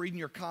love reading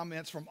your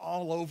comments from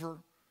all over.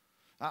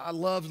 I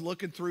love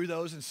looking through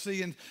those and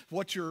seeing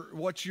what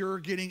you're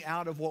getting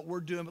out of what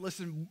we're doing. But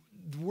listen,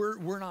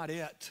 we're not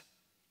it.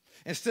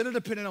 Instead of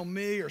depending on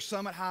me or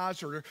Summit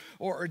Heights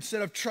or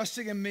instead of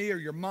trusting in me or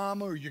your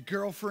mama or your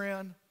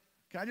girlfriend,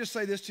 can I just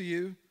say this to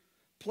you?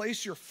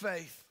 Place your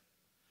faith,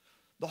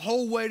 the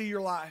whole weight of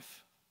your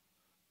life,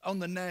 on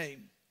the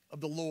name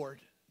of the Lord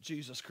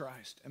Jesus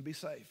Christ and be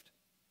saved.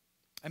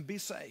 And be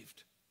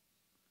saved.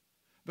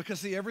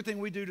 Because see, everything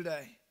we do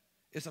today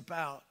is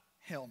about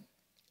him.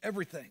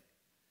 Everything.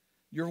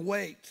 Your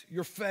weight,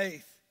 your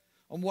faith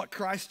on what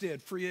Christ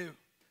did for you.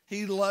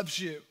 He loves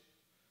you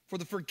for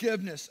the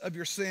forgiveness of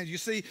your sins. You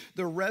see,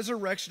 the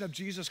resurrection of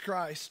Jesus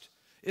Christ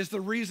is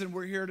the reason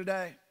we're here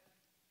today.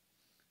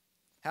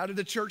 How did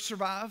the church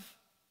survive?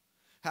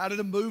 How did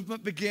the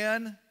movement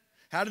begin?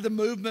 How did the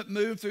movement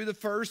move through the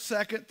first,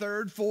 second,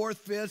 third, fourth,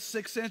 fifth,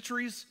 sixth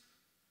centuries?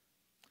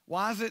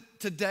 Why is it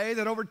today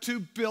that over 2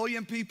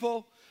 billion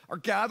people are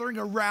gathering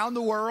around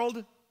the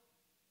world,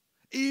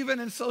 even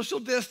in social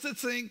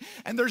distancing,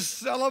 and they're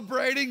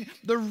celebrating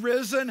the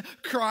risen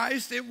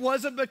Christ? It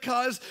wasn't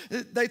because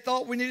they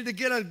thought we needed to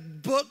get a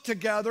book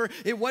together.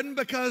 It wasn't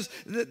because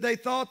they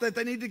thought that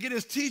they needed to get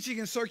his teaching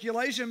in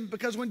circulation,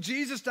 because when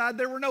Jesus died,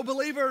 there were no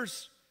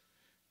believers.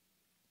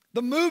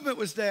 The movement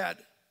was dead.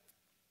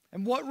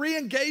 And what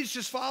re-engaged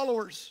his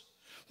followers,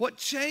 what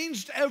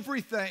changed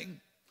everything,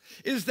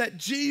 is that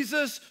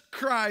Jesus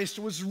Christ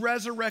was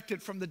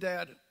resurrected from the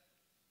dead.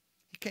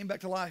 He came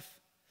back to life.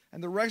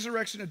 And the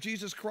resurrection of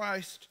Jesus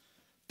Christ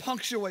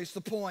punctuates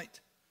the point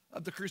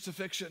of the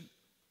crucifixion,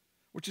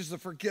 which is the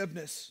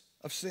forgiveness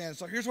of sins.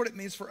 So here's what it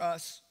means for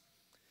us.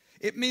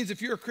 It means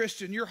if you're a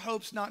Christian, your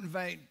hope's not in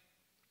vain.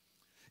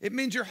 It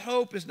means your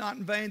hope is not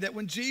in vain. That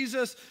when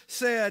Jesus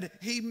said,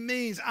 he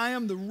means, I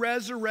am the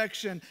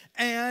resurrection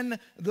and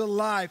the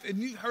life. And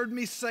you've heard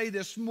me say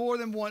this more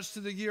than once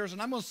through the years,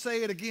 and I'm going to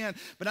say it again,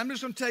 but I'm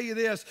just going to tell you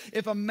this.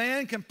 If a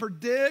man can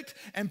predict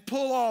and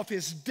pull off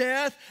his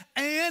death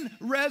and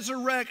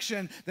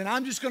resurrection, then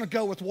I'm just going to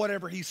go with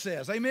whatever he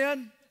says.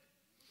 Amen?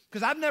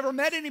 Because I've never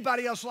met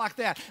anybody else like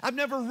that. I've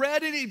never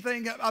read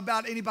anything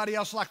about anybody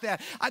else like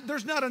that.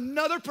 There's not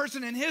another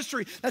person in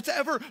history that's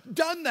ever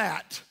done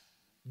that.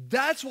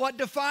 That's what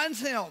defines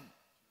him.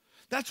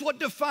 That's what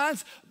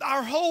defines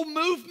our whole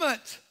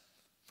movement,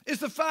 is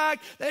the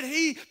fact that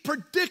he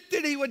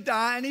predicted he would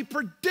die, and he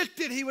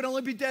predicted he would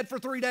only be dead for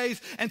 3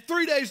 days, and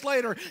 3 days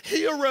later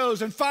he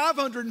arose, and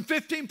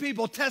 515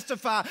 people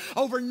testify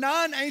over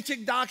 9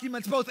 ancient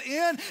documents, both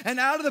in and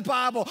out of the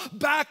Bible,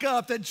 back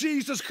up that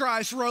Jesus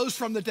Christ rose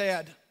from the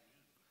dead.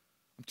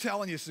 I'm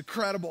telling you, it's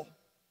incredible.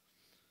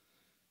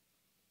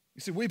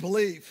 You see, we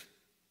believe,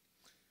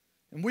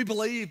 and we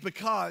believe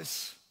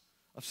because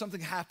of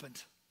something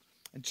happened,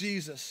 and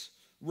Jesus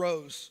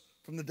rose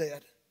from the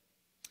dead.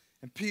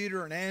 And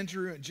Peter and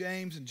Andrew and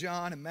James and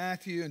John and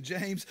Matthew and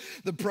James,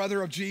 the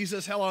brother of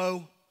Jesus,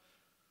 hello.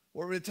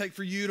 What would it take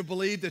for you to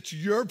believe that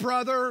your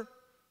brother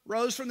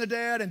rose from the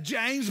dead? And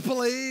James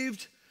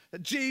believed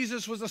that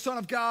Jesus was the Son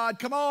of God.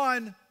 Come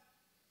on.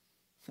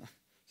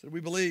 So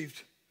we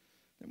believed.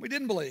 Then we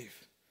didn't believe.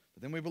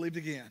 But then we believed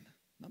again.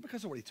 Not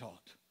because of what he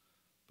taught,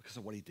 because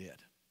of what he did.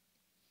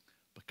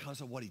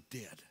 Because of what he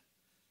did.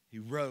 He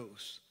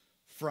rose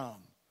from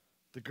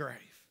the grave.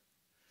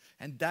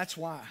 And that's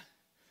why,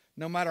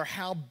 no matter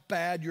how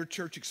bad your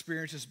church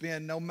experience has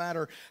been, no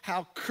matter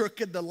how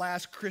crooked the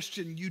last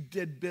Christian you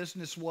did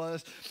business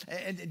was,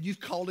 and you've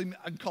called him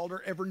and called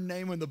her every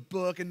name in the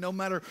book, and no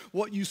matter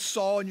what you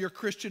saw in your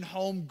Christian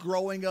home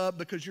growing up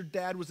because your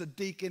dad was a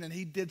deacon and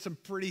he did some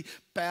pretty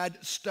bad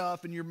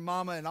stuff, and your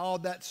mama and all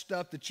that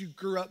stuff that you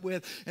grew up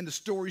with, and the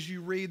stories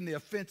you read and the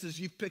offenses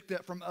you've picked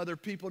up from other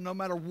people, no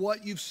matter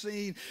what you've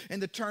seen in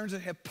the terms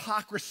of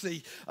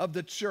hypocrisy of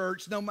the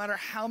church, no matter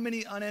how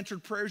many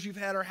unanswered prayers you've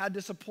had or how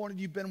disappointed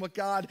you've been with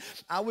God,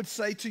 I would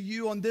say to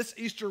you on this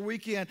Easter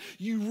weekend,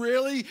 you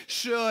really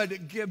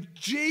should give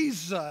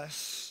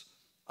Jesus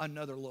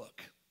another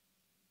look.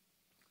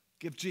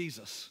 Give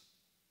Jesus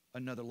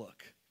another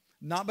look.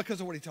 Not because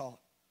of what he taught,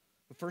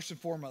 but first and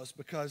foremost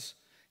because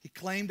he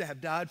claimed to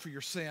have died for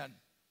your sin.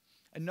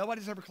 And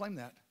nobody's ever claimed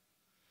that.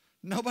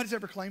 Nobody's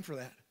ever claimed for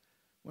that.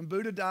 When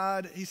Buddha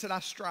died, he said, I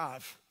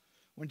strive.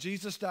 When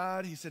Jesus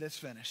died, he said, it's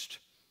finished.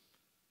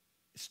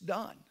 It's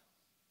done.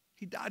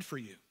 He died for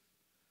you.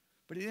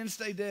 But he didn't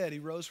stay dead. He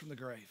rose from the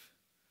grave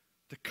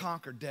to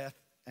conquer death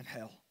and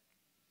hell.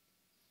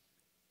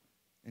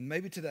 And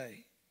maybe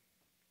today,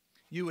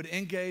 you would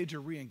engage or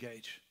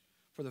re-engage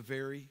for the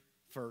very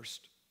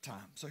first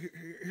time. So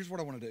here's what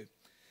I want to do.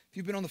 If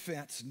you've been on the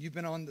fence and you've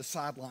been on the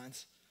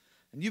sidelines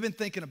and you've been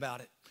thinking about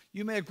it,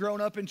 you may have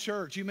grown up in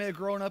church. You may have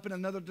grown up in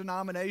another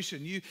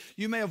denomination.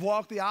 You may have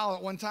walked the aisle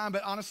at one time,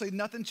 but honestly,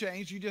 nothing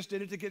changed. You just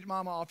did it to get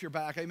mama off your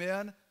back.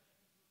 Amen?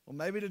 Well,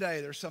 maybe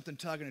today there's something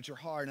tugging at your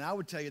heart, and I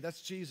would tell you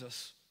that's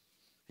Jesus.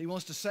 He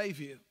wants to save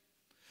you.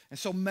 And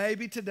so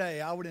maybe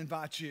today I would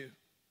invite you,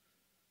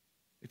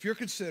 if you're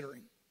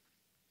considering,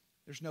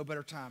 there's no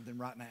better time than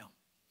right now.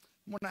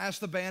 I'm going to ask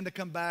the band to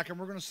come back, and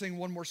we're going to sing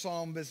one more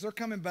song. But as they're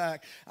coming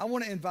back, I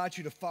want to invite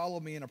you to follow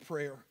me in a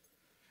prayer.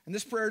 And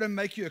this prayer doesn't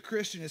make you a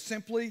Christian. It's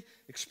simply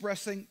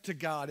expressing to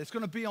God. It's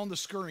going to be on the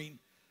screen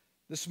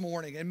this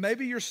morning. And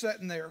maybe you're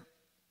sitting there,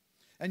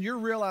 and you're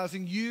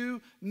realizing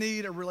you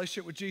need a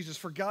relationship with Jesus.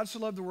 For God so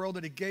loved the world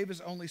that he gave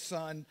his only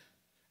son,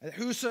 and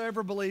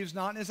whosoever believes,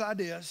 not in his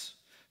ideas,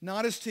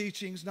 not his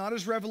teachings, not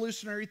his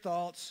revolutionary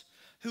thoughts,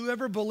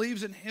 whoever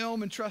believes in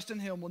him and trusts in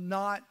him will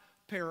not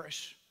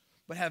perish,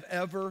 but have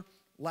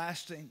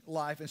everlasting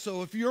life. And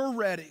so if you're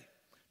ready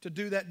to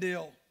do that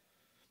deal,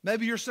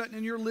 maybe you're sitting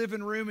in your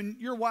living room and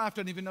your wife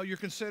doesn't even know you're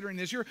considering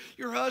this. Your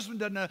husband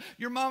doesn't know.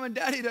 Your mom and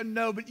daddy doesn't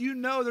know, but you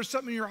know there's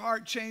something in your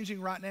heart changing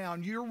right now,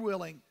 and you're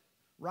willing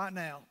right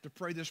now to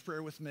pray this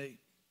prayer with me.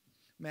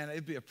 Man,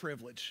 it'd be a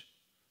privilege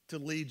to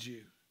lead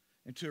you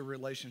into a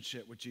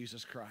relationship with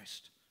Jesus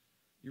Christ.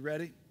 You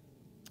ready?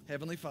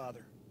 Heavenly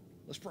Father,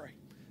 let's pray.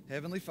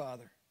 Heavenly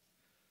Father,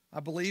 I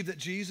believe that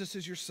Jesus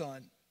is your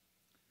son.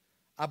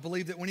 I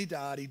believe that when he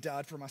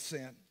died for my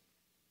sin.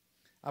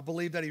 I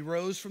believe that he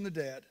rose from the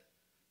dead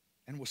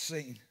and was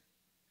seen.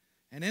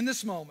 And in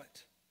this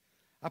moment,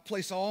 I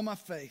place all my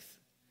faith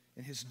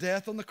in his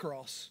death on the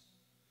cross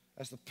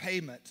as the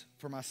payment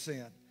for my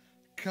sin.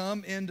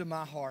 Come into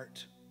my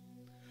heart.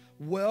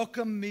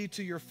 Welcome me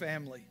to your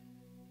family.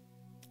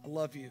 I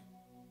love you.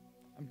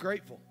 I'm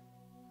grateful.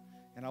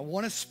 And I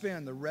want to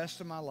spend the rest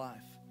of my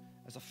life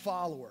as a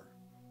follower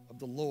of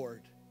the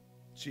Lord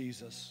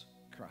Jesus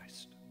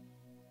Christ.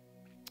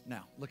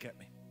 Now, look at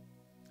me.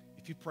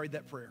 If you prayed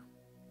that prayer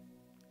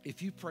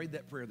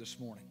this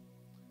morning,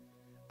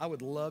 I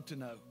would love to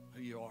know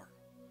who you are.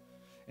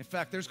 In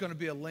fact, there's going to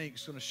be a link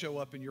that's going to show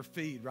up in your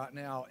feed right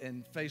now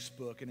in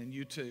Facebook and in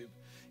YouTube.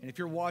 And if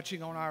you're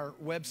watching on our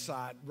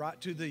website, right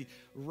to the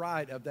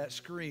right of that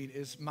screen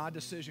is my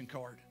decision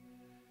card.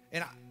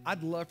 And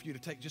I'd love for you to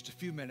take just a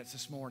few minutes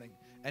this morning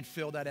and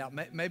fill that out.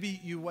 Maybe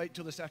you wait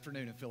till this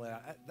afternoon and fill it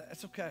out.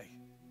 That's okay.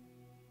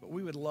 But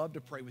we would love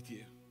to pray with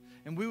you.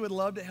 And we would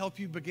love to help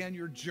you begin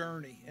your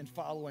journey in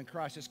following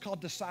Christ. It's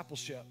called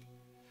discipleship.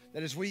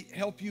 That is, we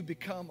help you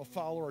become a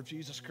follower of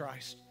Jesus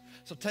Christ.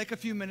 So take a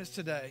few minutes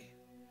today,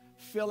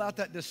 fill out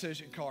that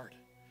decision card.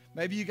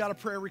 Maybe you got a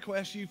prayer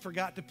request you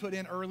forgot to put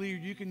in earlier.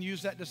 You can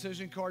use that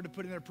decision card to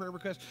put in a prayer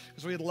request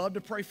because we'd love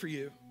to pray for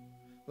you.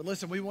 But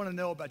listen, we want to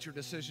know about your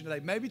decision today.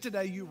 Maybe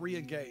today you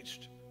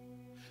re-engaged.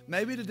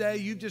 Maybe today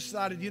you've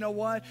decided, you know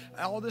what,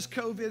 all this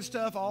COVID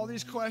stuff, all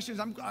these questions,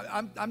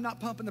 I'm not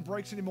pumping the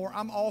brakes anymore.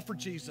 I'm all for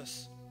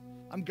Jesus.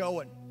 I'm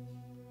going.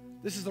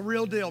 This is the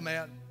real deal,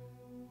 man.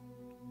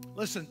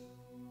 Listen,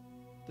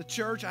 the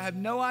church, I have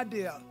no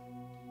idea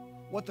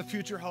what the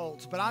future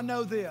holds, but I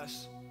know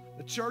this.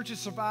 The church has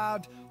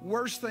survived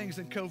worse things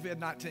than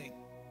COVID-19.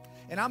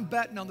 And I'm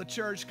betting on the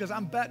church because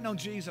I'm betting on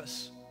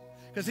Jesus.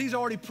 Because he's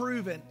already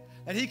proven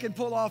that he can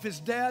pull off his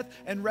death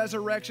and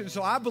resurrection.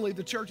 So I believe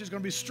the church is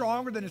going to be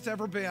stronger than it's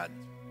ever been.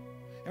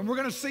 And we're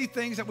going to see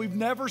things that we've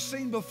never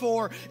seen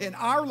before in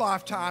our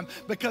lifetime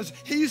because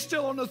he's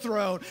still on the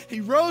throne.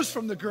 He rose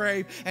from the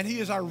grave and he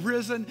is our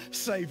risen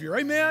Savior.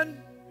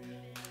 Amen?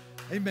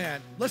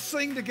 Amen. Let's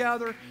sing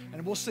together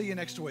and we'll see you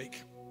next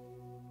week.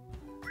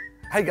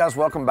 Hey guys,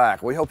 welcome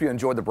back. We hope you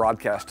enjoyed the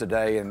broadcast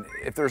today. And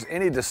if there's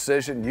any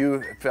decision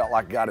you felt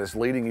like God is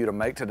leading you to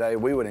make today,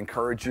 we would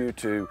encourage you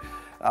to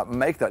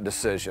make that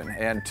decision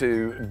and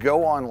to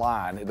go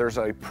online. There's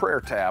a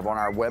prayer tab on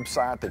our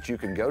website that you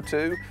can go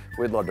to.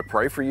 We'd love to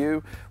pray for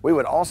you. We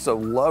would also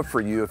love for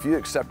you, if you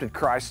accepted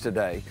Christ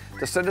today,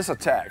 to send us a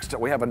text.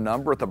 We have a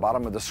number at the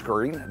bottom of the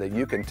screen that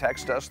you can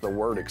text us the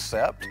word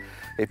accept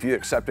if you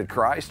accepted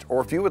Christ,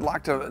 or if you would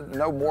like to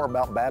know more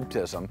about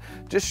baptism,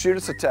 just shoot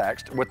us a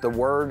text with the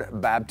word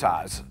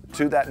baptize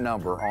to that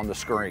number on the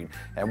screen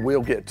and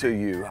we'll get to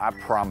you, I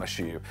promise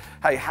you.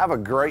 Hey, have a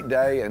great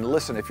day, and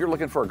listen, if you're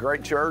looking for a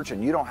great church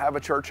and you don't have a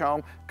church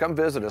home, come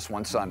visit us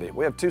one Sunday.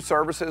 We have 2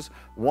 services,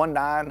 1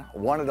 9,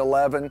 1 at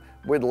 11.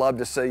 We'd love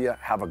to see you.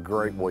 Have a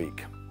great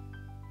week.